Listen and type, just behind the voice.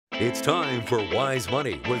It's time for Wise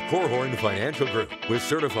Money with Korhorn Financial Group with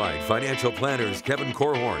certified financial planners Kevin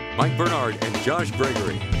Korhorn, Mike Bernard, and Josh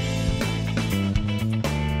Gregory.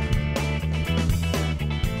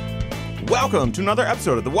 Welcome to another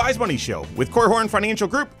episode of the Wise Money Show with Korhorn Financial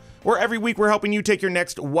Group, where every week we're helping you take your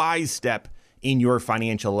next wise step in your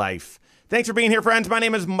financial life. Thanks for being here, friends. My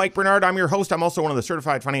name is Mike Bernard. I'm your host. I'm also one of the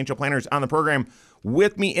certified financial planners on the program.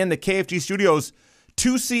 With me in the KFG studios,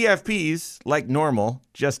 two CFPs like normal,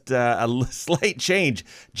 just a slight change.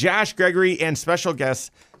 Josh Gregory and special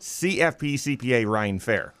guest CFP CPA Ryan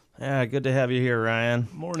Fair. Yeah, good to have you here, Ryan.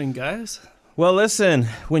 Morning, guys. Well, listen,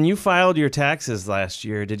 when you filed your taxes last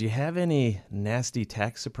year, did you have any nasty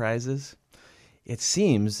tax surprises? It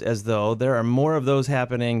seems as though there are more of those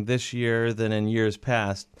happening this year than in years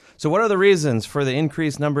past. So what are the reasons for the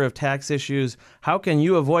increased number of tax issues? How can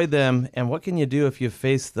you avoid them? And what can you do if you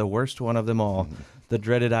face the worst one of them all, the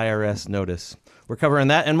dreaded IRS notice? We're covering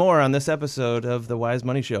that and more on this episode of the Wise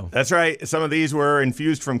Money Show. That's right. Some of these were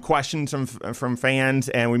infused from questions from fans,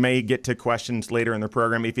 and we may get to questions later in the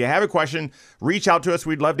program. If you have a question, reach out to us.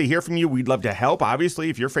 We'd love to hear from you. We'd love to help. Obviously,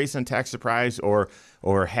 if you're facing a tax surprise or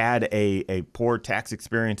had a poor tax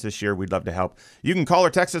experience this year, we'd love to help. You can call or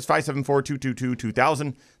text us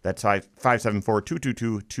 574-222-2000. That's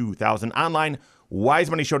 574-222-2000. Online,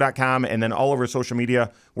 wisemoneyshow.com, and then all over social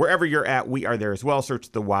media. Wherever you're at, we are there as well.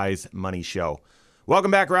 Search The Wise Money Show.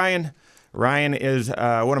 Welcome back, Ryan. Ryan is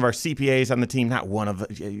one of our CPAs on the team. Not one of,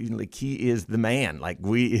 like, he is the man. Like,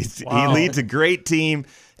 He leads a great team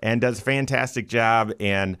and does a fantastic job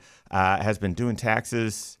and has been doing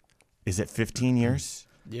taxes. Is it 15 years?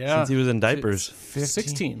 Yeah. Since he was in diapers.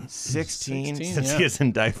 16. 16 since yeah. he was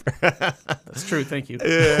in diaper. That's true. Thank you.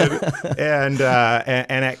 and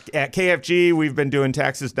at KFG, we've been doing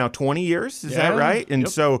taxes now 20 years. Is that right? And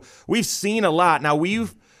so we've seen a lot. Now, we're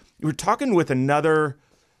talking with another,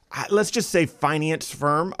 let's just say, finance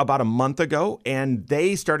firm about a month ago, and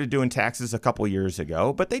they started doing taxes a couple years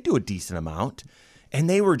ago, but they do a decent amount. And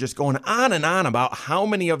they were just going on and on about how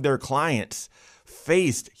many of their clients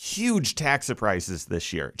faced huge tax surprises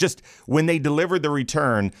this year. Just when they delivered the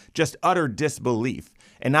return, just utter disbelief.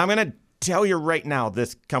 And I'm going to tell you right now,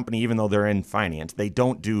 this company, even though they're in finance, they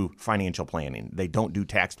don't do financial planning. They don't do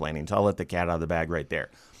tax planning. So I'll let the cat out of the bag right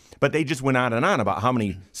there. But they just went on and on about how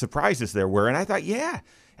many surprises there were. And I thought, yeah,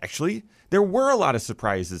 actually, there were a lot of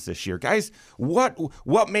surprises this year. Guys, what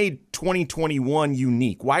made 2021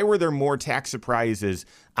 unique? Why were there more tax surprises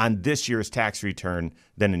on this year's tax return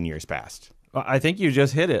than in years past? I think you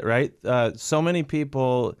just hit it, right? So many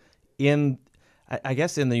people I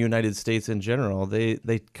guess in the United States in general, they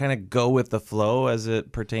kind of go with the flow as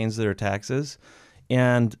it pertains to their taxes.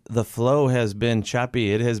 And the flow has been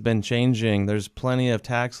choppy. It has been changing. There's plenty of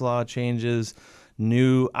tax law changes,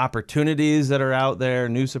 new opportunities that are out there,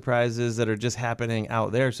 new surprises that are just happening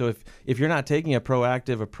out there. So if you're not taking a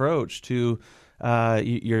proactive approach to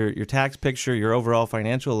your tax picture, your overall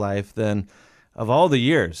financial life, then of all the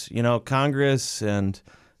years, Congress and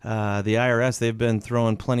the IRS, they've been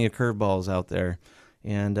throwing plenty of curveballs out there.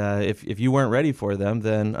 And if you weren't ready for them,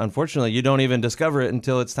 then unfortunately you don't even discover it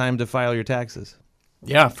until it's time to file your taxes.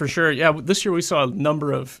 Yeah, for sure. Yeah, this year we saw a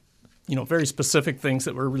number of, very specific things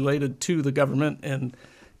that were related to the government and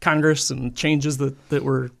Congress, and changes that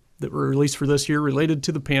were released for this year related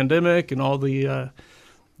to the pandemic and all the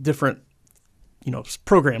different,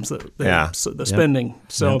 programs the spending.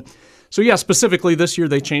 So yeah, specifically this year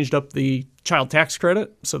they changed up the child tax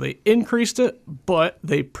credit. So they increased it, but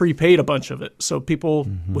they prepaid a bunch of it. So people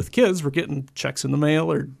with kids were getting checks in the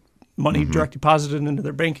mail or money direct deposited into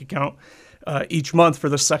their bank account each month for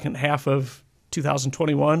the second half of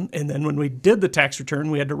 2021. And then when we did the tax return,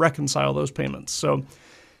 we had to reconcile those payments. So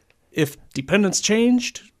if dependents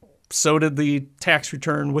changed, so did the tax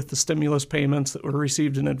return with the stimulus payments that were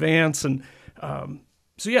received in advance. And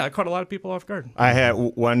so, yeah, it caught a lot of people off guard. I had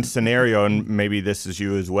one scenario, and maybe this is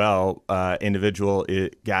you as well. Individual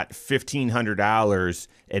got $1,500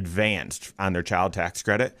 advanced on their child tax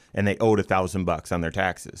credit, and they owed $1,000 on their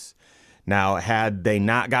taxes. Now, had they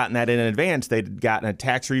not gotten that in advance, they'd gotten a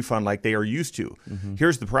tax refund like they are used to.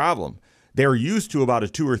 Here's the problem. They're used to about a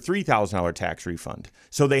 $2,000 or $3,000 tax refund.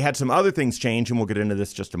 So they had some other things change, and we'll get into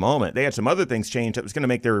this in just a moment. They had some other things change that was going to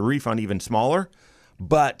make their refund even smaller,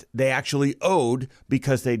 but they actually owed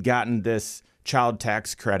because they'd gotten this child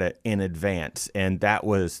tax credit in advance. And that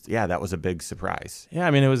was a big surprise. Yeah,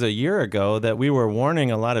 I mean, it was a year ago that we were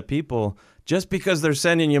warning a lot of people, just because they're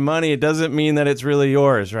sending you money, it doesn't mean that it's really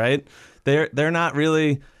yours, right? They're not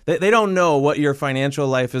really, They don't know what your financial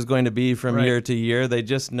life is going to be from Right. year to year. They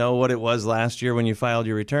just know what it was last year when you filed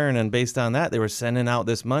your return. And based on that, they were sending out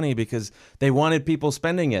this money because they wanted people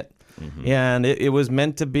spending it. And it was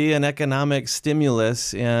meant to be an economic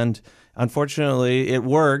stimulus. And unfortunately, it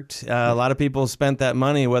worked. A lot of people spent that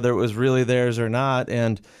money, whether it was really theirs or not.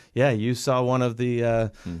 And yeah, you saw one of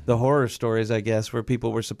the horror stories, I guess, where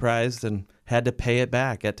people were surprised and had to pay it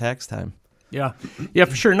back at tax time. Yeah,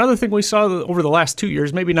 for sure. Another thing we saw over the last 2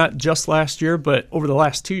 years, maybe not just last year, but over the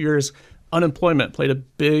last 2 years, unemployment played a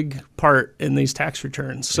big part in these tax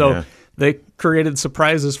returns. So they created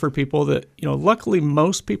surprises for people that, luckily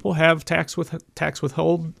most people have tax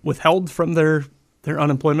withheld from their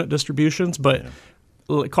unemployment distributions, but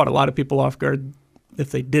it caught a lot of people off guard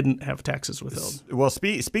if they didn't have taxes withheld. Well,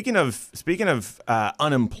 speaking of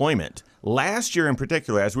unemployment, last year in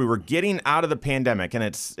particular, as we were getting out of the pandemic, and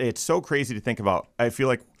it's so crazy to think about. I feel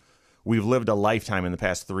like we've lived a lifetime in the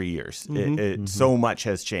past 3 years. So much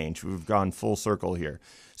has changed. We've gone full circle here.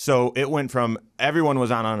 So it went from everyone was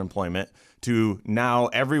on unemployment to now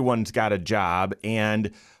everyone's got a job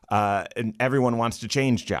and everyone wants to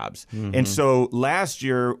change jobs. And so last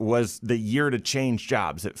year was the year to change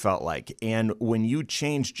jobs, it felt like. And when you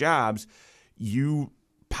change jobs, you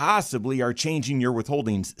possibly are changing your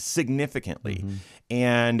withholdings significantly.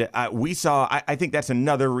 And I think that's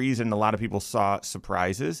another reason a lot of people saw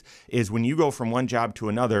surprises is when you go from one job to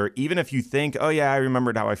another, even if you think, oh yeah, I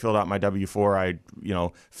remembered how I filled out my W-4,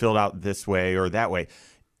 I filled out this way or that way.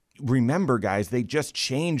 Remember, guys, they just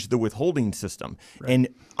changed the withholding system. Right. And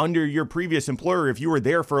under your previous employer, if you were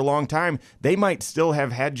there for a long time, they might still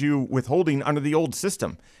have had you withholding under the old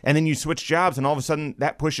system. And then you switch jobs, and all of a sudden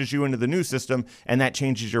that pushes you into the new system, and that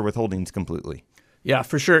changes your withholdings completely. Yeah,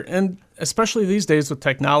 for sure. And especially these days with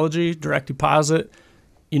technology, direct deposit,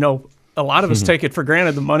 a lot of us take it for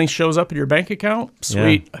granted. The money shows up in your bank account.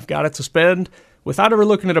 Sweet, I've got it to spend. Without ever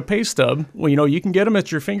looking at a pay stub, you can get them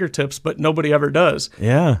at your fingertips, but nobody ever does.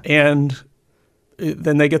 Yeah. And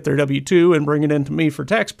then they get their W-2 and bring it in to me for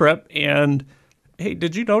tax prep. And, hey,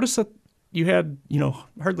 did you notice that you had,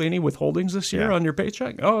 hardly any withholdings this year on your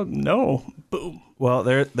paycheck? Oh, no. Boom. Well,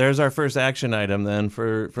 there's our first action item then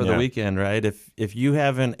for the weekend, right? If you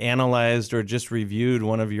haven't analyzed or just reviewed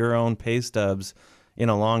one of your own pay stubs in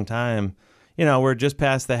a long time, we're just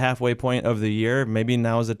past the halfway point of the year. Maybe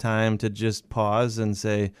now's the time to just pause and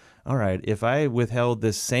say, all right, if I withheld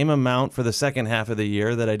this same amount for the second half of the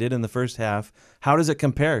year that I did in the first half, how does it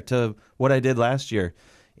compare to what I did last year?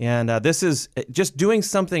 And this is just doing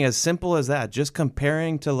something as simple as that, just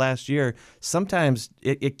comparing to last year. Sometimes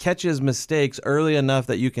it catches mistakes early enough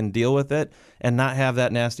that you can deal with it and not have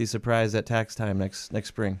that nasty surprise at tax time next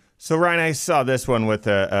spring. So, Ryan, I saw this one with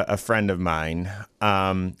a friend of mine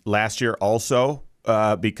last year also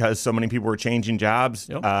because so many people were changing jobs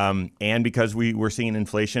and because we were seeing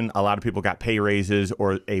inflation, a lot of people got pay raises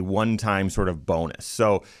or a one-time sort of bonus.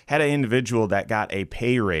 So had an individual that got a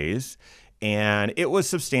pay raise and it was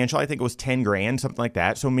substantial. I think it was 10 grand, something like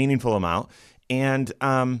that. So meaningful amount. And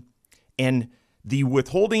the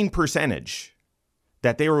withholding percentage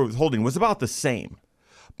that they were withholding was about the same.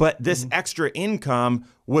 But this extra income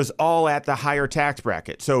was all at the higher tax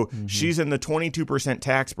bracket. So she's in the 22%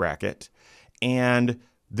 tax bracket, and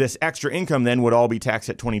this extra income then would all be taxed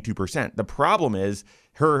at 22%. The problem is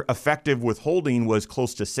her effective withholding was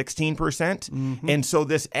close to 16%. And so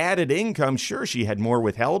this added income, sure, she had more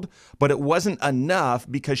withheld, but it wasn't enough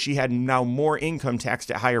because she had now more income taxed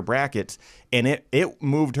at higher brackets, and it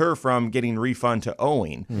moved her from getting refund to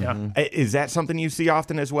owing. Is that something you see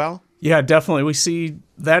often as well? Yeah, definitely. We see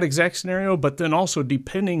that exact scenario, but then also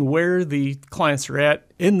depending where the clients are at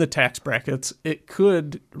in the tax brackets, it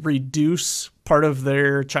could reduce part of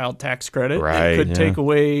their child tax credit. Right, it could take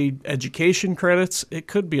away education credits. It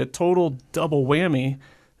could be a total double whammy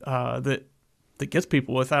that gets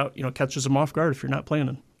people without, catches them off guard if you're not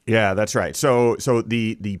planning. Yeah, that's right. So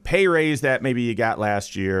the pay raise that maybe you got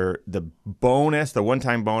last year, the bonus, the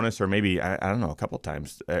one-time bonus, or maybe, I don't know, a couple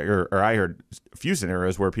times, or I heard a few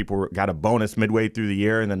scenarios where people got a bonus midway through the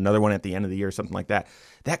year and then another one at the end of the year, something like that.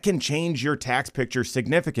 That can change your tax picture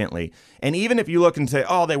significantly. And even if you look and say,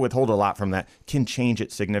 oh, they withhold a lot from that, can change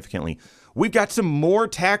it significantly. We've got some more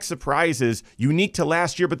tax surprises unique to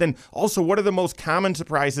last year, but then also what are the most common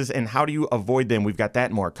surprises and how do you avoid them? We've got that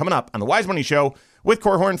and more coming up on the Wise Money Show with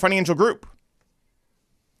Korhorn Financial Group.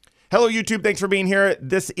 Hello, YouTube. Thanks for being here.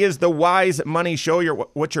 This is the Wise Money Show.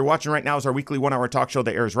 What you're watching right now is our weekly one-hour talk show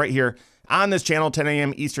that airs right here on this channel, 10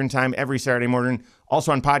 a.m. Eastern Time every Saturday morning.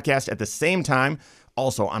 Also on podcast at the same time.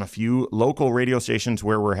 also on a few local radio stations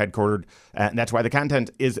where we're headquartered. And that's why the content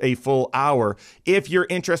is a full hour. If you're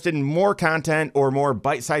interested in more content or more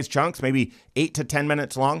bite-sized chunks, maybe 8 to 10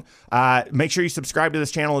 minutes long, make sure you subscribe to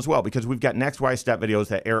this channel as well, because we've got Next Wise Step videos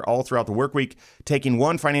that air all throughout the work week, taking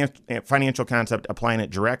one financial concept, applying it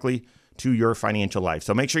directly to your financial life.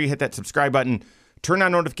 So make sure you hit that subscribe button. Turn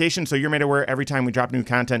on notifications so you're made aware every time we drop new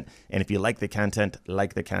content. And if you like the content,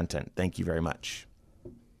 like the content. Thank you very much.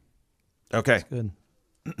 Okay. That's good.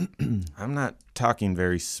 I'm not talking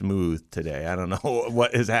very smooth today. I don't know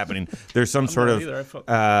what is happening. There's some sort of,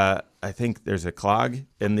 I think there's a clog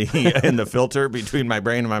in the in the filter between my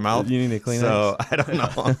brain and my mouth. You need to clean it. So I don't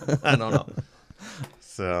know. I don't know.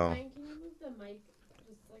 So. Ryan, can you move the mic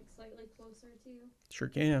just like slightly closer to you? Sure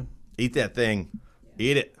can. Eat that thing.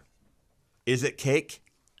 Eat it. Is it cake?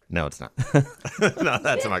 No, it's not. No,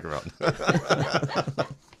 that's a microphone.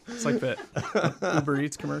 It's like that Uber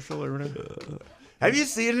Eats commercial or whatever. Have you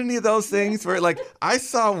seen any of those things where, like, I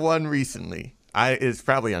saw one recently. It's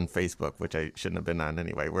probably on Facebook, which I shouldn't have been on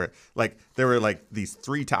anyway, where, like, there were, like, these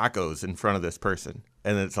 3 tacos in front of this person.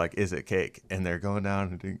 And it's like, is it cake? And they're going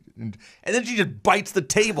down. And then she just bites the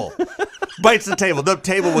table. Bites the table. The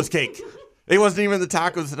table was cake. It wasn't even the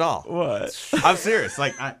tacos at all. What? I'm serious.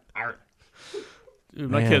 Like, Dude,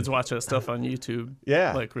 my Man. kids watch that stuff on YouTube.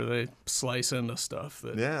 Yeah. Like where they slice into stuff.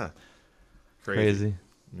 That yeah. Crazy.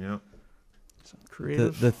 Yeah.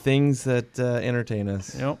 creative. The things that entertain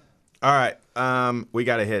us. Yep. All right. We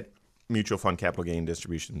got to hit mutual fund capital gain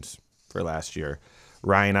distributions for last year.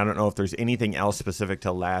 Ryan, I don't know if there's anything else specific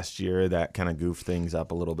to last year that kind of goofed things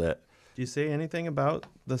up a little bit. Do you say anything about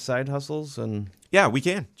the side hustles and Yeah, we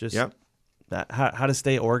can. just Yep. how to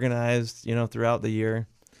stay organized, throughout the year?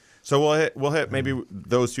 So we'll hit maybe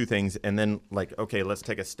those 2 things, and then, like, okay, let's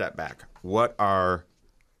take a step back. What are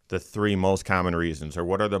the 3 most common reasons, or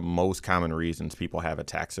what are the most common reasons people have a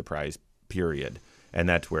tax surprise, period? And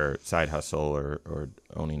that's where side hustle or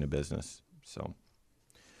owning a business. So,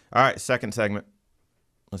 all right, second segment.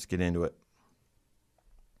 Let's get into it.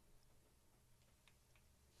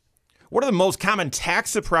 What are the most common tax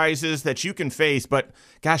surprises that you can face? But,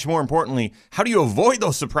 gosh, more importantly, how do you avoid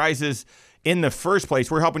those surprises in the first place?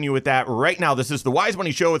 We're helping you with that right now. This is the Wise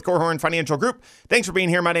Money Show with Korhorn Financial Group. Thanks for being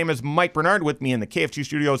here. My name is Mike Bernard. With me in the KFG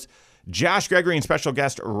studios, Josh Gregory and special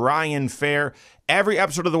guest Ryan Fair. Every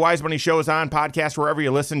episode of the Wise Money Show is on podcast wherever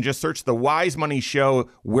you listen. Just search the Wise Money Show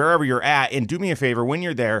wherever you're at. And do me a favor, when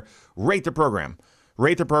you're there, rate the program.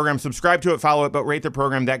 Rate the program, subscribe to it, follow it, but rate the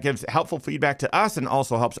program. That gives helpful feedback to us and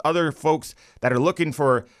also helps other folks that are looking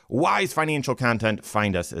for wise financial content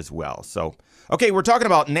find us as well. So, okay, we're talking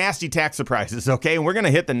about nasty tax surprises, okay? And we're going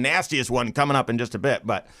to hit the nastiest one coming up in just a bit.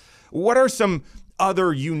 But what are some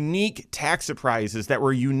other unique tax surprises that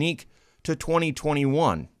were unique to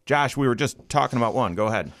 2021? Josh, we were just talking about one. Go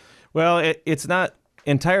ahead. Well, it's not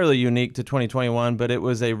entirely unique to 2021, but it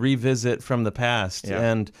was a revisit from the past. Yeah.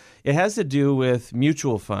 And it has to do with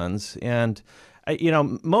mutual funds. And,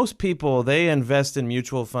 most people, they invest in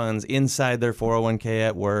mutual funds inside their 401k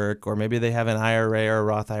at work, or maybe they have an IRA or a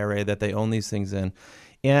Roth IRA that they own these things in.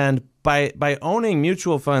 And by owning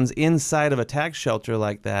mutual funds inside of a tax shelter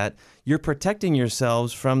like that, you're protecting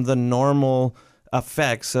yourselves from the normal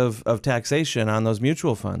effects of taxation on those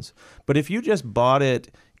mutual funds. But if you just bought it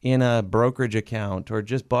in a brokerage account or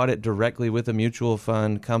just bought it directly with a mutual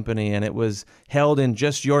fund company and it was held in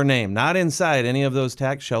just your name, not inside any of those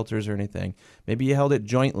tax shelters or anything, maybe you held it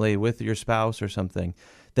jointly with your spouse or something,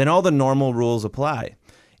 then all the normal rules apply.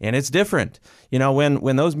 And it's different.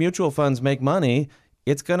 When those mutual funds make money,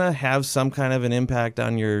 it's going to have some kind of an impact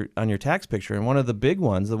on your tax picture. And one of the big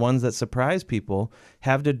ones, the ones that surprise people,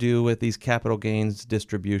 have to do with these capital gains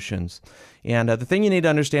distributions. And the thing you need to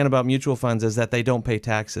understand about mutual funds is that they don't pay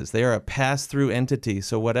taxes. They are a pass-through entity.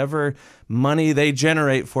 So whatever money they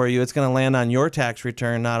generate for you, it's going to land on your tax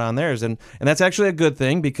return, not on theirs. And that's actually a good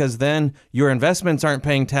thing, because then your investments aren't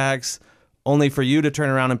paying tax only for you to turn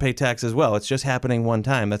around and pay tax as well. It's just happening one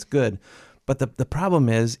time. That's good. But the problem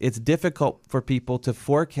is it's difficult for people to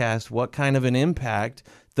forecast what kind of an impact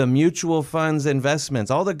the mutual funds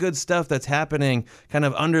investments, all the good stuff that's happening kind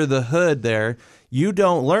of under the hood there, you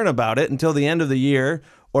don't learn about it until the end of the year,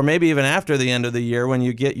 or maybe even after the end of the year when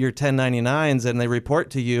you get your 1099s and they report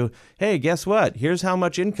to you, hey, guess what? Here's how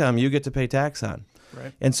much income you get to pay tax on.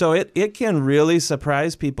 Right. And so it can really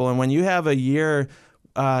surprise people. And when you have a year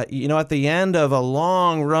at the end of a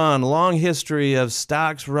long history of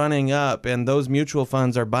stocks running up and those mutual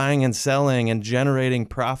funds are buying and selling and generating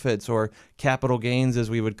profits or capital gains, as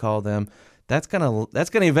we would call them, that's gonna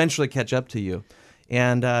eventually catch up to you.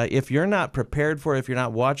 And if you're not prepared for it, if you're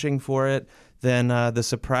not watching for it, then the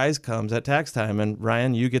surprise comes at tax time. And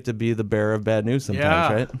Ryan, you get to be the bearer of bad news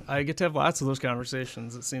sometimes, right? I get to have lots of those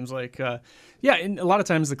conversations. It seems like, and a lot of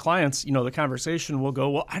times the clients, the conversation will go,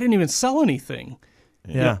 well, I didn't even sell anything.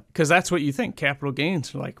 Yeah. Because that's what you think, capital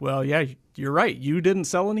gains. You're like, well, yeah, you're right. You didn't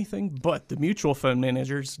sell anything, but the mutual fund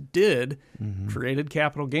managers did, created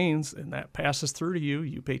capital gains, and that passes through to you.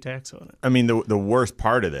 You pay tax on it. I mean, the worst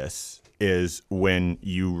part of this is when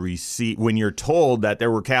you're told that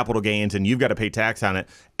there were capital gains and you've got to pay tax on it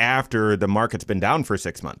after the market's been down for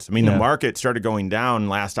 6 months. I mean, the market started going down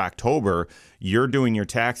last October. You're doing your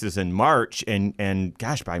taxes in March, and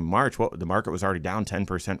gosh, by March, the market was already down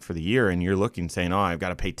 10% for the year, and you're looking saying, oh, I've got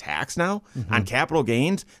to pay tax now on capital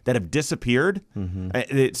gains that have disappeared.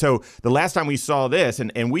 So the last time we saw this,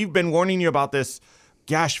 and we've been warning you about this,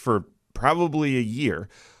 gosh, for probably a year.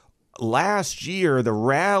 Last year, the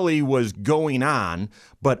rally was going on,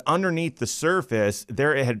 but underneath the surface,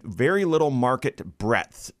 there had very little market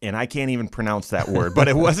breadth, and I can't even pronounce that word. But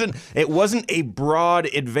it wasn't a broad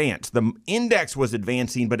advance. The index was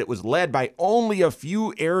advancing, but it was led by only a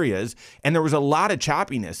few areas, and there was a lot of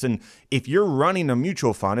choppiness. And if you're running a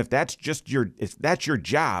mutual fund, if that's your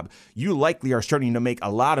job, you likely are starting to make a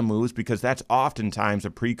lot of moves, because that's oftentimes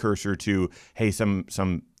a precursor to, hey, some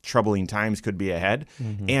troubling times could be ahead.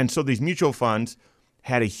 And so these mutual funds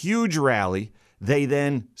had a huge rally. They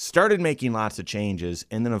then started making lots of changes.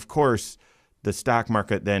 And then, of course, the stock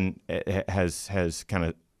market then has kind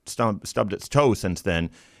of stubbed its toe since then.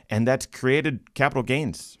 And that's created capital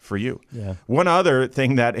gains for you. Yeah. One other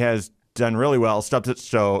thing that has done really well, stubbed its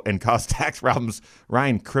toe and caused tax problems,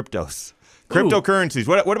 Ryan, cryptos. Cryptocurrencies.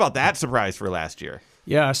 What about that surprise for last year?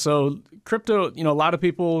 Yeah, so crypto, a lot of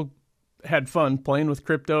people had fun playing with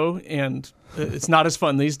crypto, and it's not as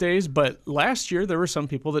fun these days. But last year, there were some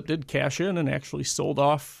people that did cash in and actually sold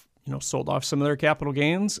off some of their capital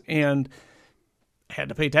gains and had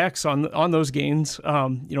to pay tax on those gains.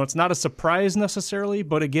 It's not a surprise necessarily,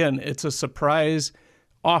 but again, it's a surprise.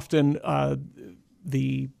 Often,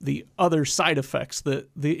 the other side effects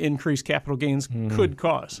that the increased capital gains could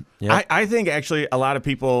cause. Yep. I think actually a lot of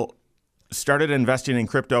people started investing in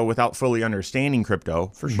crypto without fully understanding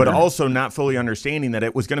crypto, but also not fully understanding that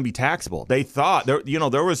it was going to be taxable. They thought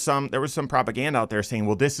there was some propaganda out there saying,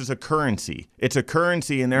 well, this is a currency. It's a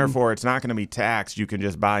currency, and therefore it's not going to be taxed. You can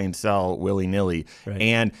just buy and sell willy-nilly. Right.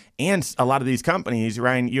 And a lot of these companies,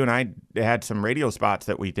 Ryan, you and I had some radio spots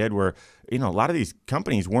that we did where, a lot of these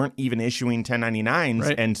companies weren't even issuing 1099s.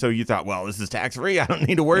 Right. And so you thought, well, this is tax-free. I don't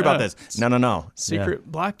need to worry about this. No. Secret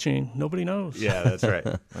blockchain. Nobody knows. Yeah, that's right.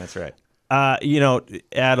 That's right.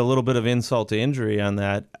 Add a little bit of insult to injury on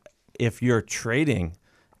that. If you're trading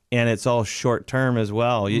and it's all short term as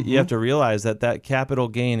well, you have to realize that capital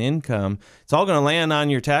gain income, it's all going to land on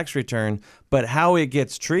your tax return, but how it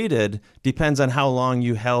gets treated depends on how long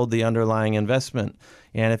you held the underlying investment.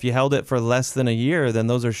 And if you held it for less than a year, then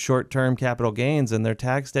those are short-term capital gains, and they're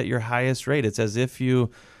taxed at your highest rate. It's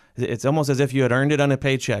almost as if you had earned it on a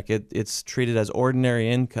paycheck. It's treated as ordinary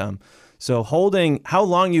income. So how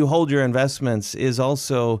long you hold your investments is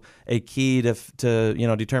also a key to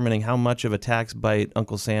determining how much of a tax bite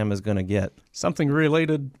Uncle Sam is going to get. Something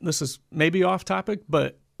related, this is maybe off topic,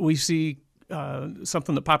 but we see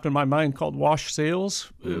something that popped in my mind called wash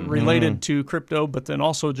sales related to crypto, but then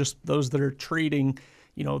also just those that are trading,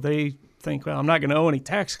 they think, well, I'm not going to owe any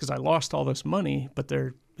tax because I lost all this money, but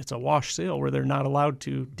it's a wash sale where they're not allowed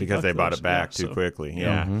to because they bought it back too quickly.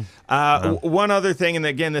 Yeah. One other thing, and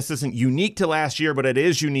again, this isn't unique to last year, but it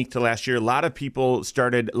is unique to last year. A lot of people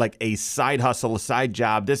started like a side hustle, a side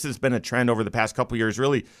job. This has been a trend over the past couple of years,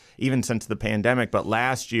 really even since the pandemic. But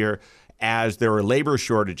last year, as there were labor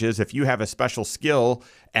shortages, if you have a special skill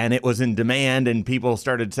and it was in demand and people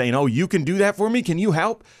started saying, oh, you can do that for me, can you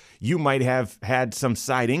help? You might have had some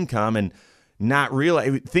side income and not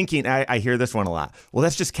really thinking, I hear this one a lot. Well,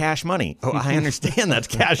 that's just cash money. Oh, I understand that's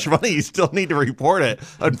cash money. You still need to report it,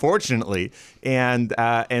 unfortunately. And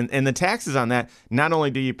the taxes on that, not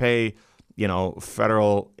only do you pay,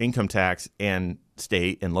 federal income tax and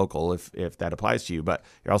state and local if that applies to you, but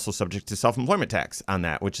you're also subject to self-employment tax on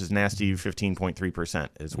that, which is nasty 15.3%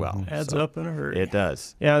 as well. Adds up in a hurry. It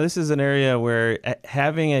does. Yeah, this is an area where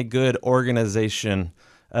having a good organization,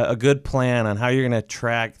 a good plan on how you're going to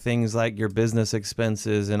track things like your business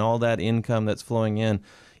expenses and all that income that's flowing in,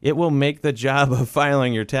 it will make the job of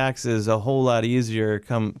filing your taxes a whole lot easier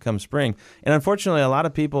come spring. And unfortunately, a lot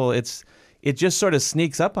of people, it just sort of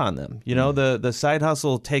sneaks up on them. The side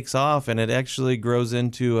hustle takes off and it actually grows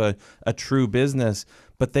into a true business,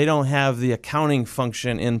 but they don't have the accounting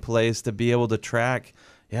function in place to be able to track,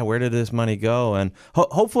 where did this money go? And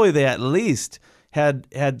hopefully they at least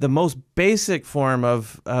had the most basic form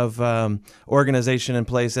of organization in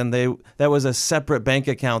place, and that was a separate bank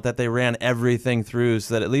account that they ran everything through,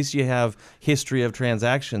 so that at least you have history of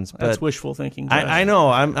transactions. That's But wishful thinking, Josh. I know.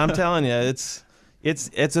 I'm telling you, it's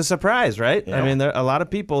a surprise, right? Yeah. I mean, a lot of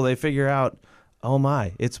people, they figure out, oh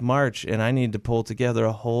my, it's March, and I need to pull together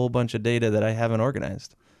a whole bunch of data that I haven't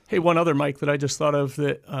organized. Hey, one other, Mike, that I just thought of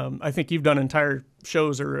that I think you've done entire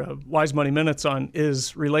shows or Wise Money Minutes on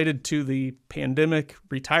is related to the pandemic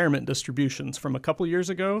retirement distributions from a couple years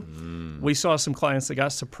ago. We saw some clients that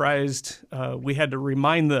got surprised. We had to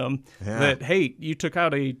remind them that, hey, you took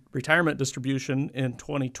out a retirement distribution in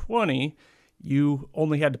 2020. You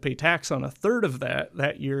only had to pay tax on a third of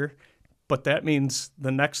that year. But that means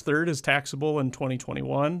the next third is taxable in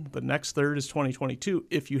 2021. The next third is 2022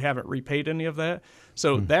 if you haven't repaid any of that.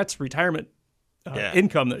 So that's retirement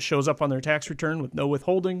income that shows up on their tax return with no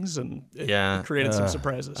withholdings, and it created some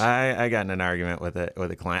surprises. I got in an argument with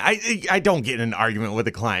a client. I don't get in an argument with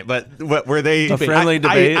a client, but were they a friendly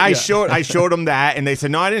debate? I showed them that, and they said,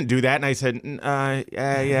 "No, I didn't do that." And I said,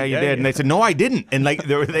 "Yeah, you did." And they said, "No, I didn't." And like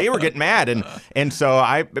they were getting mad, and so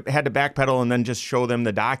I had to backpedal and then just show them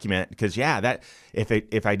the document because that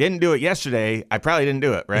if I didn't do it yesterday, I probably didn't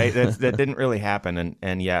do it, right? That didn't really happen,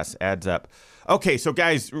 and yes, adds up. Okay, so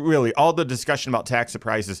guys, really, all the discussion about tax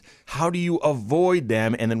surprises, how do you avoid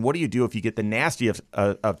them? And then what do you do if you get the nastiest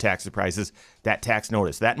of tax surprises, that tax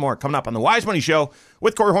notice? That and more coming up on the Wise Money Show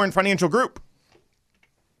with Korhorn Financial Group.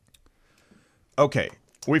 Okay,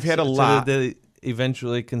 we've had a lot. So did they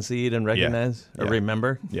eventually concede and recognize or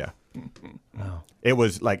remember? Yeah. Wow. It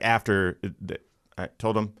was like after I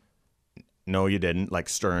told them, no, you didn't, like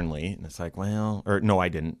sternly. And it's like, well, or no, I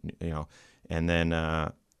didn't, And then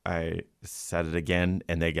I said it again,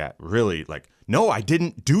 and they got really like, no, I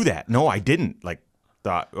didn't do that. No, I didn't. Like,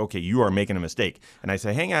 thought, okay, you are making a mistake. And I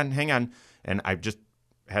say, hang on. And I just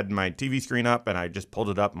had my TV screen up, and I just pulled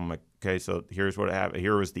it up. And I'm like, okay, so here's what happened.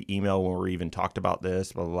 Here was the email where we even talked about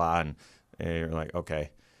this, blah, blah, blah. And you're like, okay.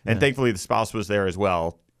 And thankfully, the spouse was there as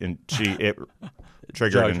well, and it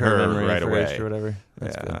triggered in her right away. Or whatever.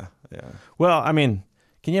 That's good. Yeah. Well, I mean,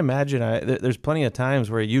 can you imagine? There's plenty of times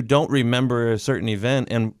where you don't remember a certain event,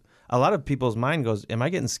 and a lot of people's mind goes, am I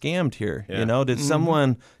getting scammed here? Yeah. Did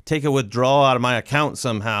someone take a withdrawal out of my account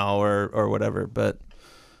somehow or whatever? But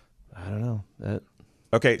I don't know.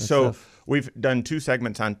 Okay, so tough. We've done 2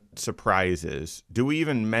 segments on surprises. Do we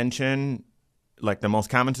even mention like the most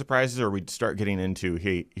common surprises, or we start getting into,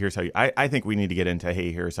 hey, here's how you, I think we need to get into,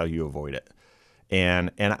 hey, here's how you avoid it.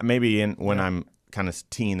 And maybe when I'm kind of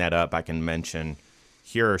teeing that up, I can mention,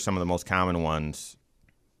 here are some of the most common ones.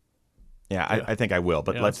 I think I will.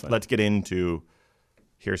 But let's get into,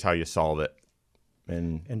 here's how you solve it.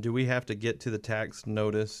 And do we have to get to the tax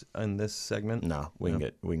notice in this segment? No, we can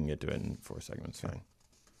get to it in 4 segments. Fine.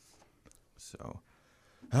 So,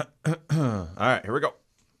 all right, here we go.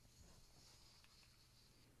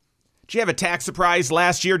 Did you have a tax surprise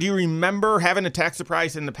last year? Do you remember having a tax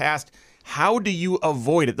surprise in the past? How do you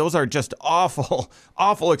avoid it? Those are just awful,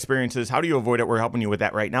 awful experiences. How do you avoid it? We're helping you with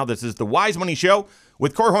that right now. This is the Wise Money Show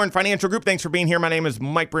with Korhorn Financial Group. Thanks for being here. My name is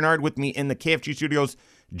Mike Bernard. With me in the KFG studios,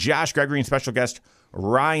 Josh Gregory, and special guest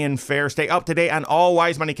Ryan Fair. Stay up to date on all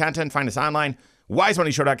Wise Money content. Find us online,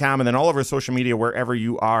 wisemoneyshow.com, and then all over social media, wherever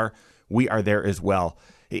you are, we are there as well.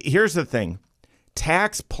 Here's the thing.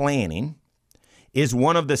 Tax planning is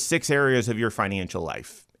one of the 6 areas of your financial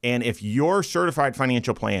life. And if your certified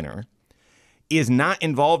financial planner is not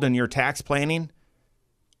involved in your tax planning,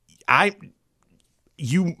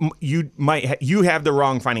 you have the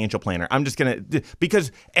wrong financial planner. I'm just going to,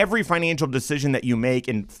 because every financial decision that you make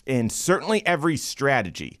and certainly every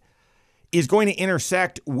strategy is going to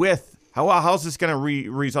intersect with how's this going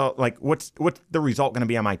to result? Like, what's the result going to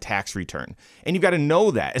be on my tax return? And you've got to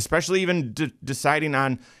know that, especially even deciding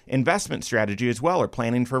on investment strategy as well, or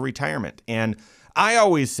planning for retirement. And I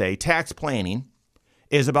always say tax planning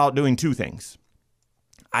is about doing 2 things.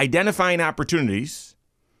 Identifying opportunities.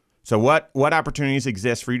 So what opportunities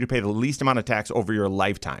exist for you to pay the least amount of tax over your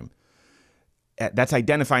lifetime? That's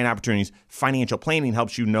identifying opportunities. Financial planning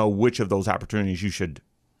helps you know which of those opportunities you should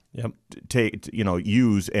take,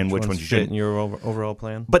 use, and which ones you shouldn't. In your overall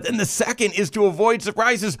plan. But then the second is to avoid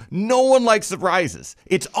surprises. No one likes surprises.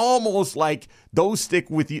 It's almost like those stick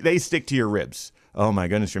with you. They stick to your ribs. Oh my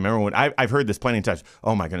goodness! Remember when I've heard this plenty of times?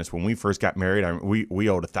 Oh my goodness! When we first got married, we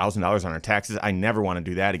owed $1,000 on our taxes. I never want to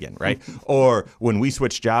do that again, right? Or when we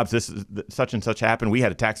switched jobs, such and such happened. We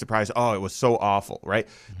had a tax surprise. Oh, it was so awful, right?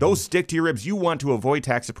 Mm-hmm. Those stick to your ribs. You want to avoid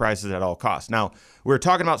tax surprises at all costs. Now we're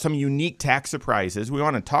talking about some unique tax surprises. We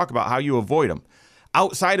want to talk about how you avoid them.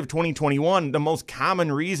 outside of 2021, the most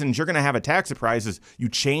common reasons you're going to have a tax surprise is you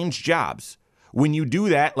change jobs. When you do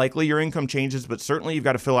that, likely your income changes, but certainly you've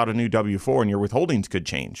got to fill out a new W-4 and your withholdings could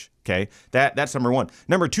change. Okay, that's number one.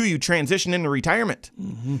 Number two, you transition into retirement.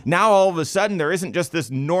 Now all of a sudden there isn't just this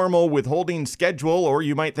normal withholding schedule, or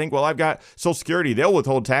you might think, well, I've got Social Security, they'll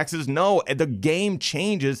withhold taxes. No, the game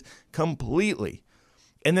changes completely.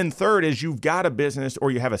 And then third is you've got a business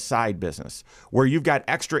or you have a side business where you've got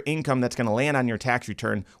extra income that's going to land on your tax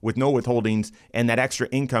return with no withholdings, and that extra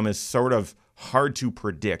income is sort of hard to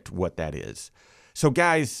predict what that is. So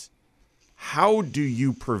guys, how do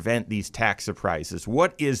you prevent these tax surprises?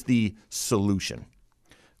 What is the solution?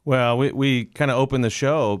 Well, we kind of opened the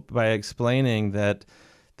show by explaining that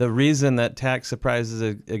the reason that tax surprises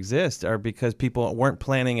exist are because people weren't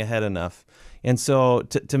planning ahead enough. And so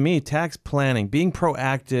to me, tax planning, being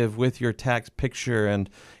proactive with your tax picture and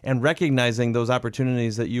recognizing those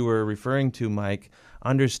opportunities that you were referring to, Mike,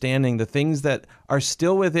 understanding the things that are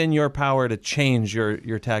still within your power to change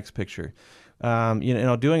your tax picture.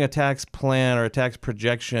 Doing a tax plan or a tax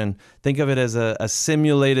projection, think of it as a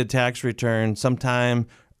simulated tax return sometime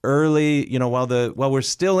early, while we're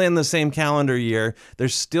still in the same calendar year.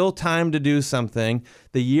 There's still time to do something.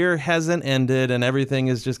 The year hasn't ended and everything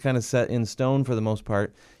is just kind of set in stone for the most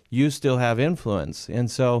part. You still have influence. And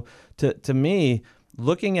so to me,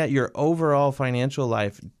 looking at your overall financial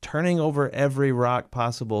life, turning over every rock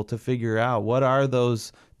possible to figure out what are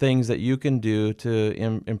those things that you can do to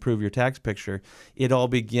improve your tax picture. It all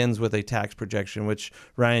begins with a tax projection, which,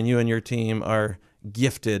 Ryan, you and your team are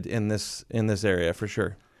gifted in this area for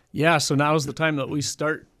sure. Yeah, so now is the time that we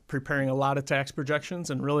start preparing a lot of tax projections,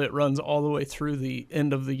 and really it runs all the way through the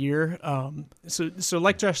end of the year. So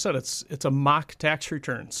like Josh said, it's a mock tax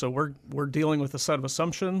return. So we're dealing with a set of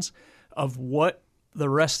assumptions of what the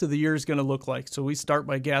rest of the year is going to look like. So we start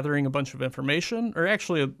by gathering a bunch of information, or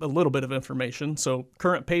actually a little bit of information. So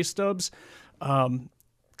current pay stubs,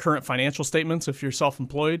 current financial statements if you're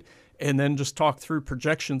self-employed, and then just talk through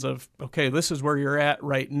projections of, okay, this is where you're at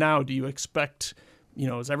right now. Do you expect,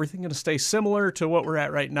 is everything going to stay similar to what we're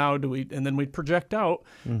at right now? And then we project out,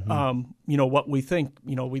 what we think.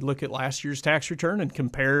 We look at last year's tax return and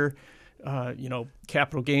compare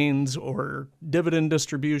capital gains or dividend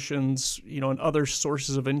distributions, and other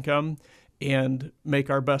sources of income, and make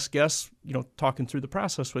our best guess, talking through the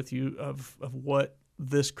process with you of what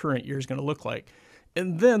this current year is going to look like.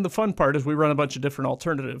 And then the fun part is we run a bunch of different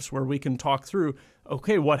alternatives where we can talk through,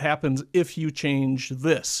 okay, what happens if you change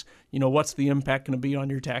this? What's the impact going to be on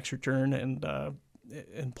your tax return, and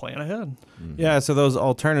plan ahead. Yeah, so those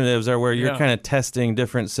alternatives are where you're kind of testing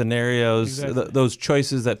different scenarios, those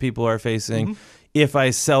choices that people are facing. If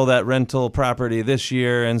I sell that rental property this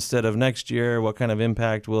year instead of next year, what kind of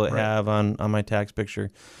impact will it have on my tax picture?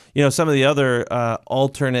 Some of the other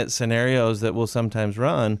alternate scenarios that we'll sometimes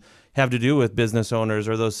run have to do with business owners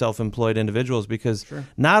or those self-employed individuals, because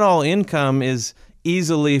not all income is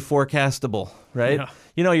easily forecastable, right?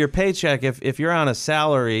 Yeah. Your paycheck, if you're on a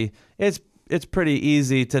salary, it's pretty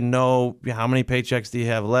easy to know how many paychecks do you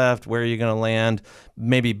have left, where are you going to land,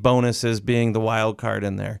 maybe bonuses being the wild card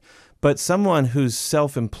in there. But someone who's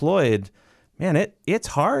self-employed, man, it's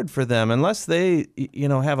hard for them unless they,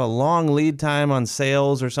 have a long lead time on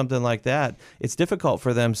sales or something like that. It's difficult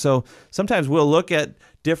for them. So sometimes we'll look at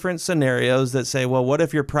different scenarios that say, well, what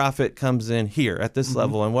if your profit comes in here at this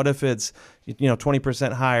level? And what if it's,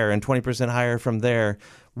 20% higher and 20% higher from there?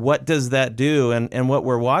 What does that do? And what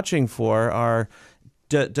we're watching for are,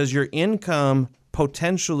 does your income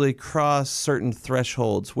potentially cross certain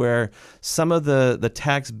thresholds where some of the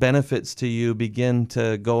tax benefits to you begin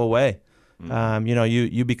to go away?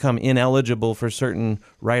 You become ineligible for certain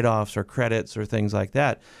write-offs or credits or things like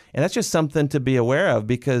that. And that's just something to be aware of,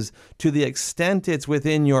 because to the extent it's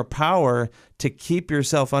within your power to keep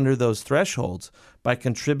yourself under those thresholds by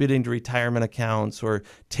contributing to retirement accounts or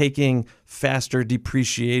taking faster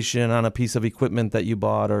depreciation on a piece of equipment that you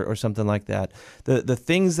bought or something like that. The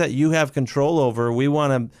things that you have control over, we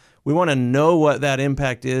want to know what that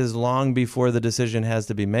impact is long before the decision has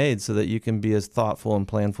to be made, so that you can be as thoughtful and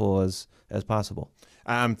planful as possible.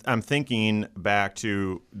 I'm thinking back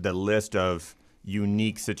to the list of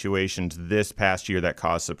unique situations this past year that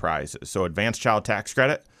caused surprises. So advanced child tax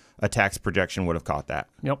credit, a tax projection would have caught that.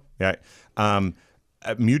 Yep. Right.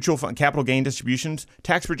 Mutual fund capital gain distributions,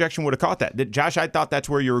 tax projection would have caught that. Josh, I thought that's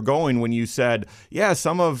where you were going when you said, yeah,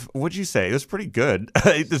 what'd you say? It was pretty good.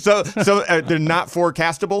 so they're not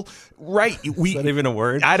forecastable. Right. Is that even a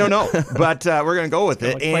word? I don't know, but we're going to go with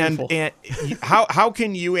it. Like and how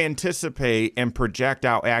can you anticipate and project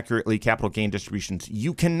out accurately capital gain distributions?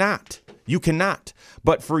 You cannot. You cannot.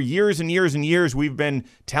 But for years and years and years, we've been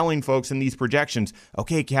telling folks in these projections,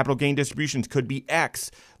 okay, capital gain distributions could be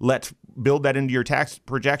X. Let's build that into your tax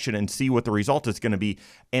projection and see what the result is going to be.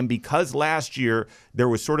 And because last year there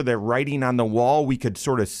was sort of that writing on the wall, we could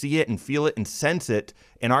sort of see it and feel it and sense it.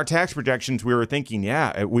 In our tax projections, we were thinking,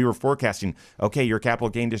 we were forecasting, okay, your capital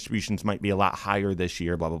gain distributions might be a lot higher this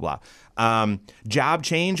year, blah, blah, blah. Job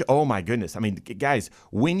change, oh my goodness. I mean, guys,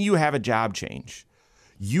 when you have a job change,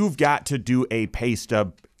 you've got to do a pay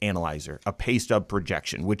stub analyzer, a pay stub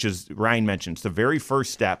projection, which is, Ryan mentioned, it's the very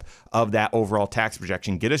first step of that overall tax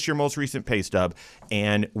projection. Get us your most recent pay stub,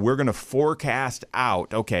 and we're going to forecast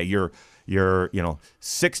out, okay, you're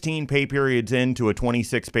 16 pay periods into a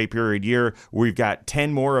 26 pay period year. We've got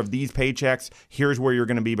 10 more of these paychecks. Here's where you're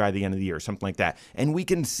going to be by the end of the year, something like that. And we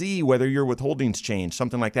can see whether your withholdings change,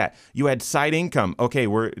 something like that. You had side income. Okay,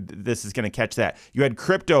 this is going to catch that. You had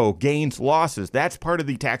crypto gains, losses. That's part of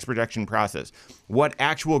the tax projection process. What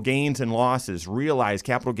actual gains and losses, realized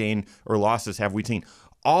capital gain or losses have we seen?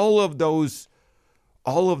 All of those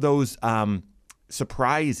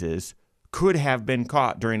surprises could have been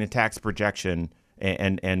caught during a tax projection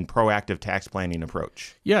and proactive tax planning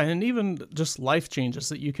approach. Yeah, and even just life changes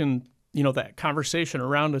that you can, that conversation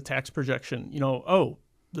around a tax projection,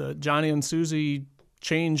 the Johnny and Susie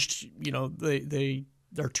changed,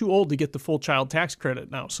 they're too old to get the full child tax credit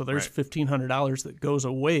now, so there's $1,500 that goes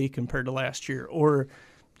away compared to last year. Or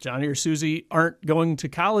Johnny or Susie aren't going to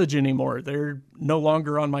college anymore. They're no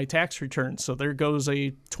longer on my tax return, so there goes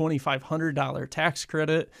a $2,500 tax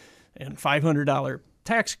credit and $500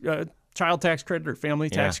 child tax credit or family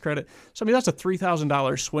tax credit. So, I mean, that's a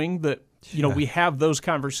 $3,000 swing that, we have those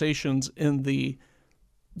conversations in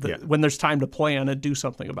when there's time to plan and do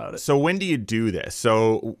something about it. So when do you do this?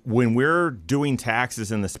 So when we're doing taxes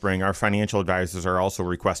in the spring, our financial advisors are also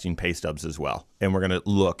requesting pay stubs as well. And we're going to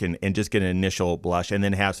look and just get an initial blush and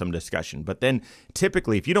then have some discussion. But then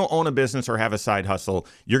typically, if you don't own a business or have a side hustle,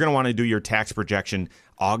 you're going to want to do your tax projection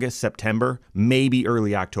August, September, maybe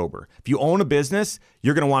early October. If you own a business,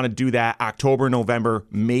 you're going to want to do that October, November,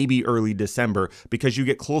 maybe early December, because you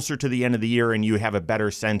get closer to the end of the year and you have a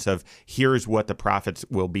better sense of here's what the profits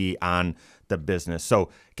will be on the business. So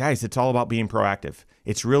guys, it's all about being proactive.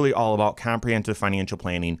 It's really all about comprehensive financial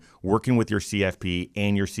planning, working with your CFP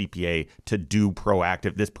and your CPA to do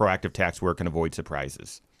this proactive tax work and avoid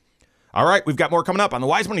surprises. All right, we've got more coming up on the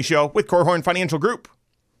Wise Money Show with Korhorn Financial Group.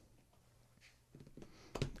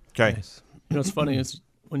 Okay. Nice. What's funny is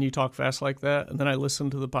when you talk fast like that, and then I listen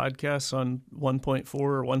to the podcasts on 1.4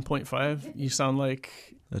 or 1.5, you sound like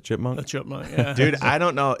a chipmunk. A chipmunk, yeah. Dude, I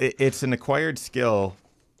don't know. It's an acquired skill.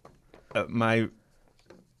 My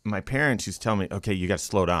parents used to tell me, okay, you got to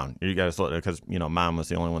slow down. You got to slow down because, mom was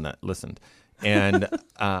the only one that listened. And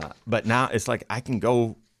but now it's like I can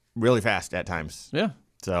go really fast at times. Yeah.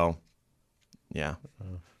 So, yeah.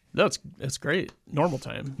 That's great. Normal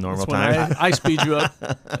time. Normal That's time. when I speed you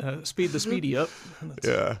up, speed the speedy up.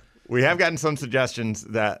 Yeah. We have gotten some suggestions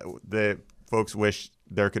that the folks wish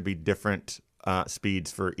there could be different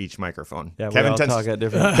speeds for each microphone. Yeah, Kevin tends to talk at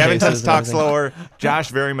different Kevin paces tends to talk slower. Josh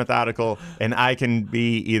very methodical, and I can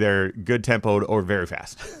be either good tempoed or very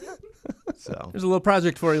fast. So there's a little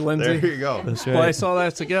project for you, Lindsay. there you go. That's Well, right. I saw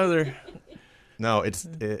that together. No, it's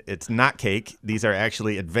not cake. These are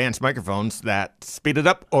actually advanced microphones that speed it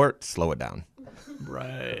up or slow it down.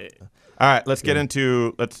 Right. All right, let's get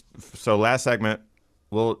into so last segment.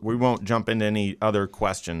 We won't jump into any other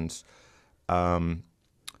questions, but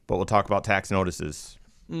we'll talk about tax notices.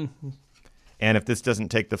 Mm-hmm. And if this doesn't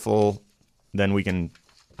take the full, then we can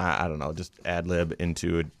I don't know, just ad lib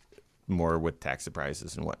into it more with tax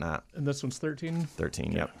surprises and whatnot. And this one's 13?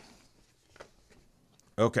 13, yep.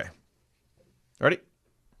 Okay. Ready?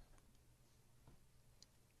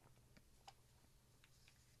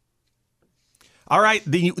 All right,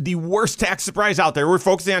 the worst tax surprise out there. We're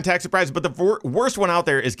focusing on tax surprise, but the worst one out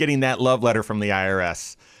there is getting that love letter from the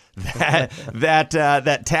IRS.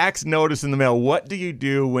 That tax notice in the mail. What do you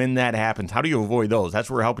do when that happens? How do you avoid those? That's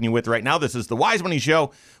what we're helping you with right now. This is the Wise Money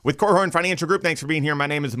Show with Korhorn Financial Group. Thanks for being here. My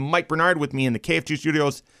name is Mike Bernard. With me in the KF2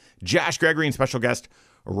 studios, Josh Gregory, and special guest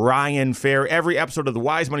Ryan Fair. Every episode of the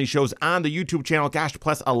Wise Money Show is on the YouTube channel. Gosh,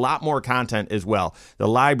 plus a lot more content as well. The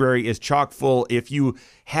library is chock full. If you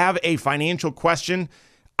have a financial question,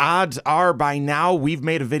 odds are by now we've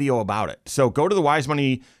made a video about it. So go to the Wise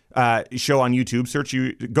Money Show on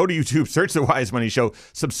YouTube. Go to YouTube, search the Wise Money Show,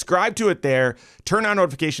 subscribe to it there, turn on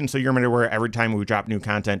notifications so you're aware every time we drop new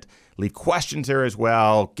content. Leave questions there as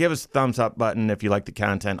well. Give us a thumbs up button if you like the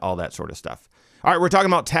content, all that sort of stuff. All right, we're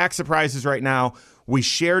talking about tax surprises right now. We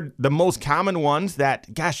shared the most common ones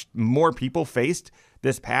that, gosh, more people faced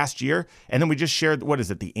this past year. And then we just shared, what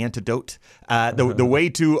is it, the antidote, the way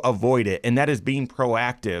to avoid it. And that is being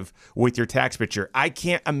proactive with your tax picture. I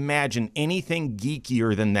can't imagine anything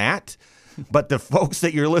geekier than that. But the folks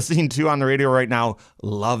that you're listening to on the radio right now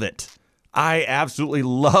love it. I absolutely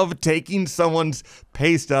love taking someone's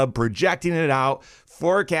pay stub, projecting it out,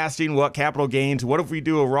 forecasting what capital gains, what if we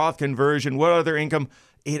do a Roth conversion, what other income.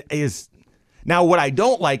 It is. Now, what I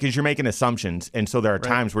don't like is you're making assumptions, and so there are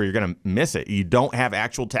times where you're going to miss it. You don't have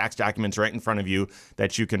actual tax documents right in front of you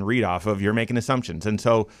that you can read off of. You're making assumptions, and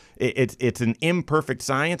so it's an imperfect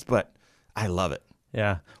science, but I love it.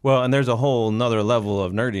 Yeah. Well, and there's a whole nother level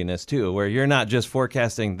of nerdiness too, where you're not just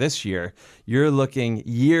forecasting this year, you're looking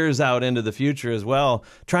years out into the future as well,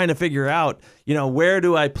 trying to figure out, where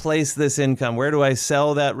do I place this income? Where do I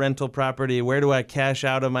sell that rental property? Where do I cash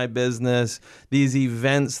out of my business? These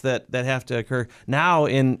events that have to occur. Now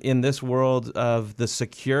in this world of the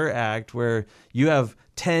Secure Act, where you have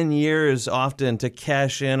 10 years often to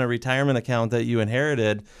cash in a retirement account that you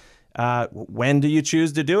inherited, when do you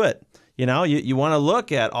choose to do it? You want to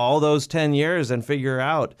look at all those 10 years and figure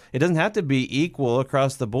out, it doesn't have to be equal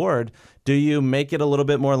across the board. Do you make it a little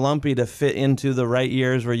bit more lumpy to fit into the right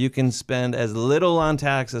years where you can spend as little on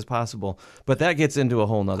tax as possible? But that gets into a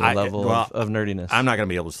whole nother level of nerdiness. I'm not going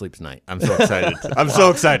to be able to sleep tonight. I'm so excited. I'm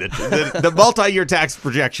so excited. The multi-year tax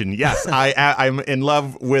projection. Yes, I'm in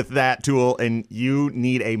love with that tool, and you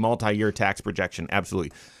need a multi-year tax projection.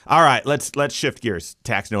 Absolutely. All right, let's shift gears.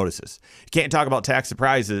 Tax notices. You can't talk about tax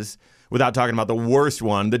surprises without talking about the worst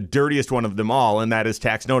one, the dirtiest one of them all, and that is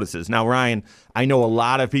tax notices. Now, Ryan, I know a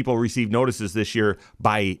lot of people received notices this year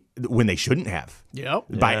when they shouldn't have. Yep.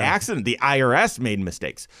 By accident. The IRS made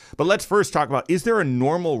mistakes. But let's first talk about, is there a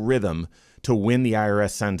normal rhythm to when the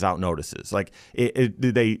IRS sends out notices? Like,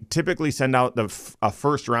 do they typically send out a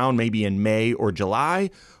first round maybe in May or July,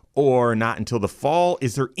 or not until the fall?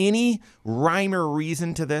 Is there any rhyme or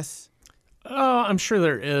reason to this? I'm sure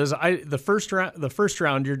there is. The first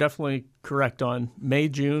round, you're definitely correct on. May,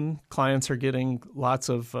 June, clients are getting lots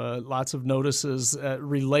of notices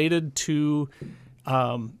related to.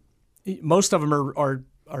 Most of them are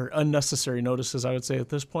unnecessary notices, I would say, at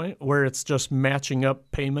this point, where it's just matching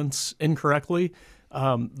up payments incorrectly.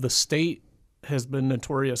 The state has been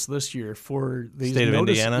notorious this year for these State of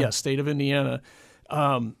Indiana? Yeah, state of Indiana,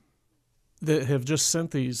 that have just sent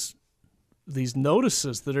these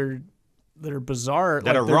notices that are bizarre.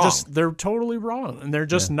 That are wrong. They're totally wrong, and they're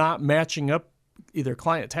just not matching up either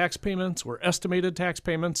client tax payments or estimated tax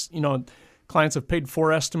payments. Clients have paid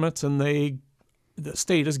 4 estimates, and the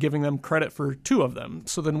state is giving them credit for 2 of them.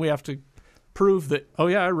 So then we have to prove that, oh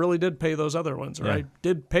yeah, I really did pay those other ones, or I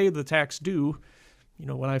did pay the tax due,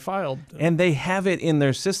 when I filed. And they have it in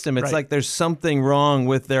their system. It's like there's something wrong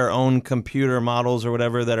with their own computer models or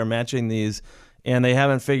whatever that are matching these, and they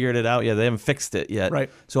haven't figured it out yet. They haven't fixed it yet. Right.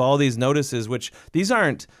 So all these notices, which these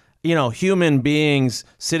aren't, human beings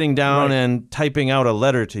sitting down and typing out a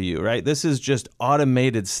letter to you, right? This is just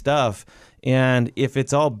automated stuff. And if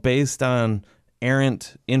it's all based on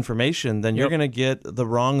errant information, then you're going to get the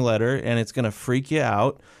wrong letter, and it's going to freak you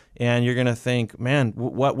out. And you're going to think, man,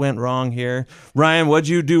 what went wrong here? Ryan, what'd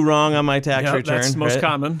you do wrong on my tax return? That's most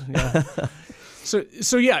common. Yeah.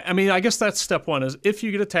 So yeah, I mean, I guess that's step one is if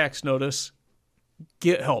you get a tax notice,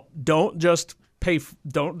 get help. Don't just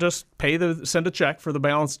send a check for the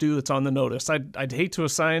balance due that's on the notice. I'd hate to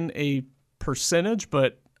assign a percentage,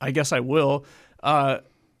 but I guess I will.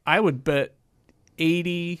 I would bet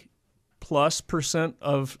 80+%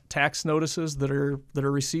 of tax notices that are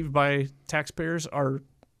received by taxpayers are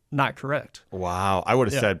not correct. Wow, I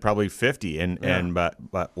would have said probably 50, but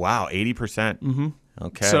wow, 80%. Mm-hmm.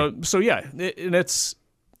 Okay. So yeah, and it's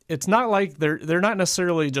not like they're not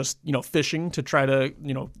necessarily just fishing to try to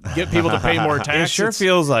get people to pay more tax. It sure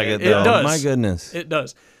feels like it though. It does. My goodness, it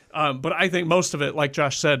does. But I think most of it, like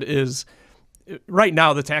Josh said, is right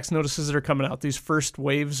now the tax notices that are coming out. These first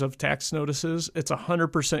waves of tax notices, it's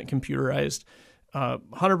 100% computerized.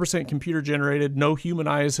 100% computer generated. No human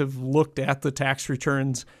eyes have looked at the tax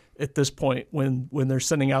returns at this point when they're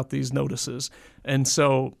sending out these notices. And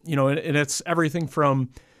so, and it's everything from,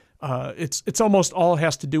 it's almost all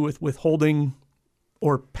has to do with withholding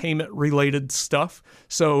or payment related stuff.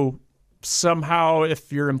 So somehow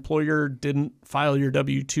if your employer didn't file your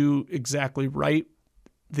W-2 exactly right,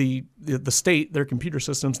 the state, their computer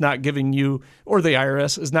system's not giving you, or the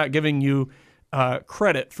IRS is not giving you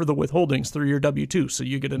credit for the withholdings through your W-2. So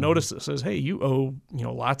you get a notice that says, hey, you owe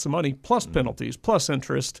lots of money plus penalties plus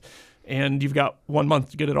interest, and you've got 1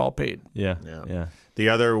 month to get it all paid. Yeah. The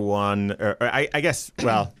other one, I guess,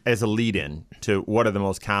 well, as a lead-in to what are the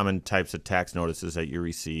most common types of tax notices that you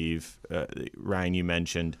receive, Ryan, you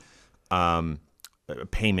mentioned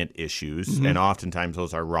payment issues, and oftentimes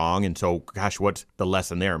those are wrong. And so, gosh, what's the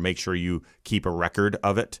lesson there? Make sure you keep a record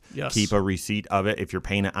of it. Yes. Keep a receipt of it. If you're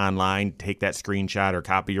paying it online, take that screenshot or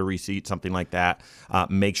copy your receipt, something like that.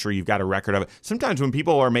 Make sure you've got a record of it. Sometimes when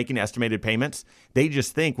people are making estimated payments, they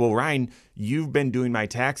just think, well, Ryan, you've been doing my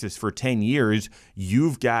taxes for 10 years.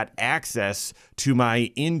 You've got access to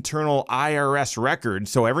my internal IRS record.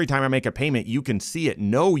 So every time I make a payment, you can see it.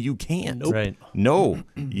 No, you can't. Nope. Right. No,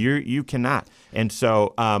 you cannot. And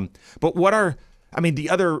so, but the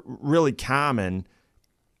other really common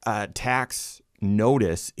tax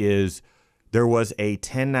notice is there was a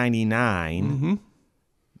 1099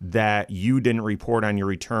 that you didn't report on your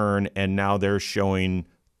return, and now they're showing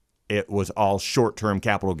it was all short-term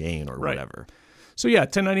capital gain or whatever. So yeah,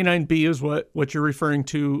 1099B is what you're referring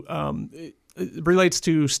to. It relates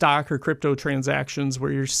to stock or crypto transactions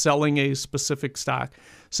where you're selling a specific stock.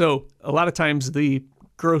 So a lot of times the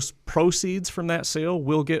gross proceeds from that sale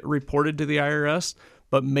will get reported to the IRS,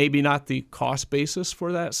 but maybe not the cost basis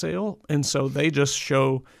for that sale. And so they just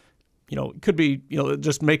show, it could be,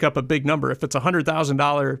 just make up a big number. If it's a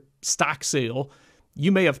 $100,000 stock sale,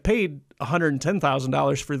 you may have paid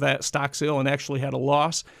 $110,000 for that stock sale and actually had a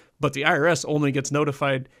loss, but the IRS only gets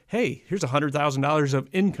notified, hey, here's $100,000 of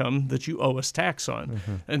income that you owe us tax on.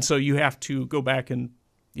 And so you have to go back and,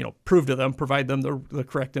 prove to them, provide them the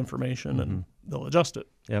correct information, and they'll adjust it.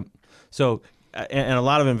 Yep. So, and a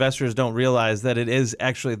lot of investors don't realize that it is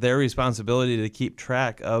actually their responsibility to keep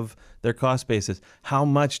track of their cost basis. How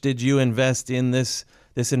much did you invest in this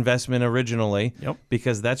investment originally? Yep.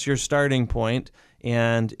 Because that's your starting point.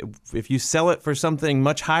 And if you sell it for something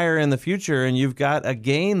much higher in the future and you've got a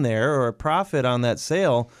gain there or a profit on that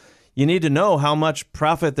sale, you need to know how much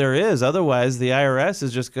profit there is. Otherwise, the IRS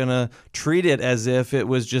is just going to treat it as if it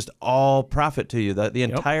was just all profit to you, the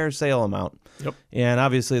entire sale amount. Yep. And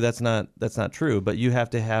obviously that's not true, but you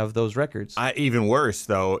have to have those records. Even worse,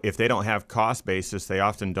 though, if they don't have cost basis, they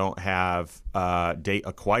often don't have date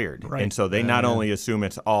acquired. Right. And so they not only assume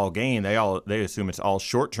it's all gain, they assume it's all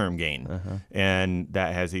short-term gain. And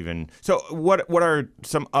that has even... So what are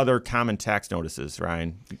some other common tax notices,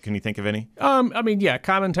 Ryan? Can you think of any?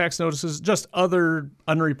 Common tax notices, just other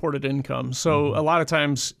unreported income. So a lot of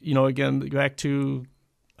times, again, back to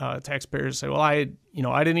taxpayers say, well, I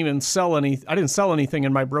didn't sell anything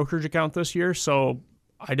in my brokerage account this year, so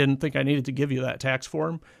I didn't think I needed to give you that tax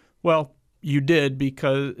form. Well, you did,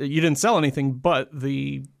 because you didn't sell anything, but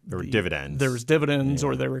there were dividends. There was dividends,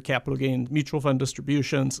 or there were capital gain mutual fund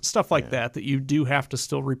distributions, stuff like that you do have to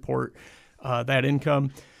still report that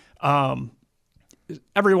income.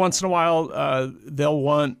 Every once in a while, they'll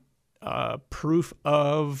want proof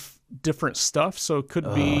of different stuff. So it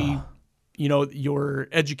could be, your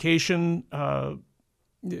education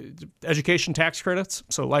tax credits,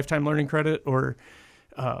 so lifetime learning credit or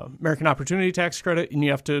American Opportunity Tax Credit, and you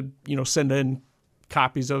have to, send in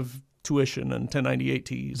copies of tuition and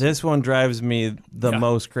 1098-Ts. This one drives me the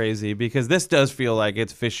most crazy, because this does feel like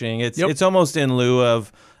it's phishing. It's almost in lieu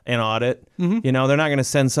of an audit. They're not going to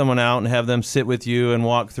send someone out and have them sit with you and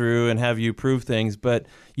walk through and have you prove things, but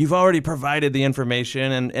you've already provided the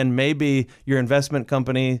information, and maybe your investment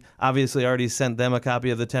company obviously already sent them a copy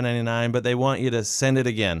of the 1099, but they want you to send it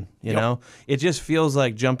again. You know, it just feels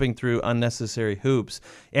like jumping through unnecessary hoops.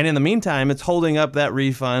 And in the meantime, it's holding up that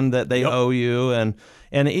refund that they owe you, and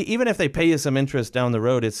even if they pay you some interest down the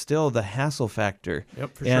road, it's still the hassle factor.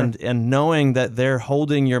 For sure. And knowing that they're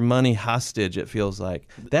holding your money hostage, it feels like,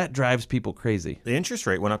 that drives people crazy. The interest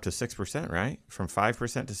rate went up to 6%, right? From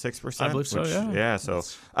 5% to 6%. I believe so, yeah. Yeah, so...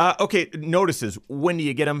 okay, notices. When do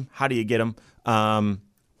you get them? How do you get them?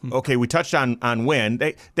 Okay, we touched on when.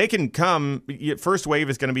 They can come. First wave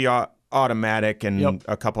is going to be automatic and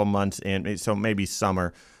a couple months in, so maybe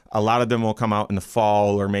summer. A lot of them will come out in the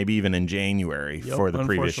fall or maybe even in January for the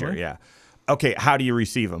previous year. Yeah. Okay, how do you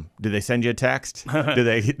receive them? Do they send you a text? do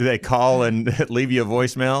they call and leave you a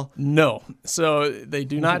voicemail? No. So they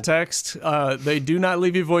do not text. They do not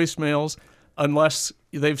leave you voicemails unless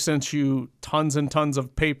they've sent you tons and tons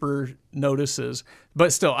of paper notices.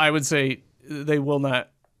 But still, I would say they will not.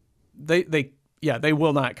 They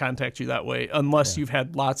will not contact you that way unless you've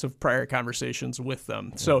had lots of prior conversations with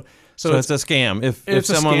them. So it's a scam. If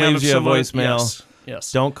someone leaves you a voicemail,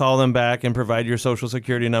 yes. Don't call them back and provide your social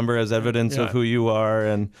security number as evidence of who you are.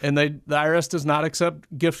 And the IRS does not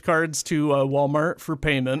accept gift cards to Walmart for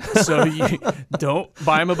payment, so you don't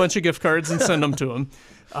buy them a bunch of gift cards and send them to them.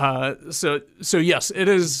 So yes, it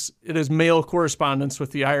is mail correspondence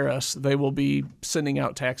with the IRS. They will be sending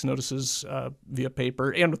out tax notices via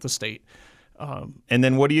paper and with the state. And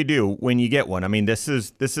then what do you do when you get one? I mean, this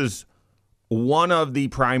is one of the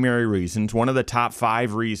primary reasons, one of the top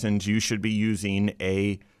 5 reasons you should be using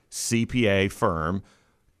a CPA firm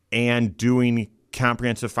and doing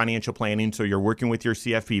comprehensive financial planning. So you're working with your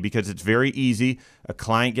CFP, because it's very easy. A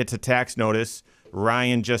client gets a tax notice.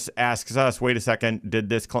 Ryan just asks us, wait a second, did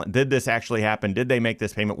this actually happen? Did they make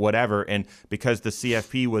this payment? Whatever. And because the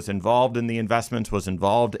CFP was involved in the investments, was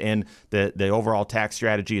involved in the overall tax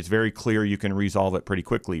strategy, it's very clear you can resolve it pretty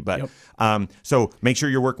quickly. But so make sure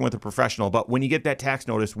you're working with a professional. But when you get that tax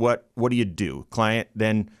notice, what do you do? Client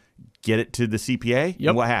then get it to the CPA? Yep.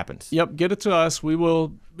 And what happens? Yep, get it to us.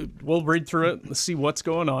 We'll read through it and see what's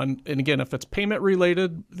going on. And again, if it's payment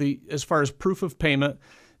related, as far as proof of payment,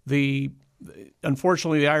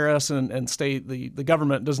 unfortunately, the IRS and state, the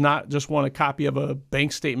government does not just want a copy of a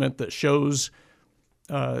bank statement that shows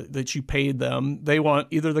that you paid them. They want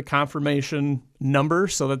either the confirmation number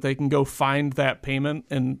so that they can go find that payment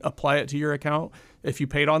and apply it to your account if you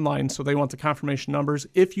paid online. So they want the confirmation numbers.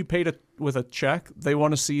 If you paid it with a check, they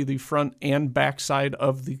want to see the front and back side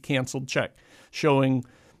of the canceled check showing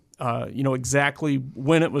exactly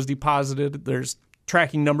when it was deposited. There's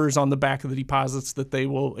tracking numbers on the back of the deposits that they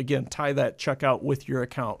will, again, tie that check out with your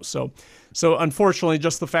account. So unfortunately,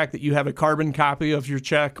 just the fact that you have a carbon copy of your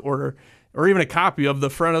check or even a copy of the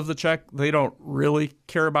front of the check, they don't really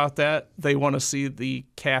care about that. They want to see the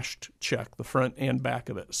cashed check, the front and back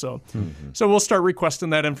of it. So we'll start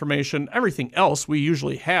requesting that information. Everything else we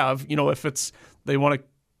usually have, if they want a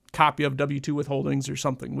copy of W-2 withholdings or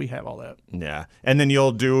something, we have all that. Yeah. And then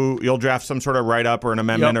you'll draft some sort of write-up or an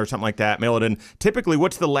amendment or something like that, mail it in. Typically,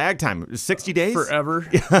 what's the lag time? 60 days? Forever.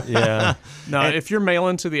 Yeah. No, if you're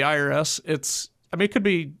mailing to the IRS, it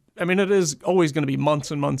is always going to be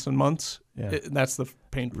months and months and months. Yeah. That's the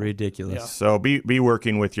pain. Ridiculous. Yeah. So be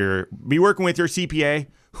working with your CPA,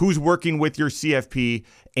 who's working with your CFP,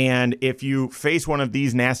 and if you face one of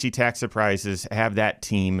these nasty tax surprises, have that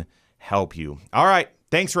team help you. All right.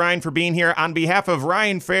 Thanks, Ryan, for being here. On behalf of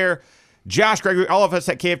Ryan Fair, Josh Gregory, all of us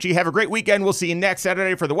at KFG, have a great weekend. We'll see you next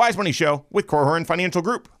Saturday for the Wise Money Show with Korhorn Financial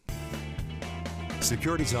Group.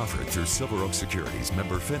 Securities offered through Silver Oak Securities,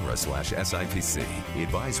 member FINRA/SIPC.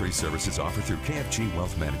 Advisory services offered through KFG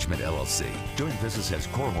Wealth Management, LLC. Doing business as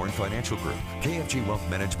Korhorn Financial Group. KFG Wealth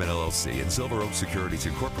Management, LLC and Silver Oak Securities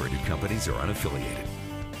Incorporated companies are unaffiliated.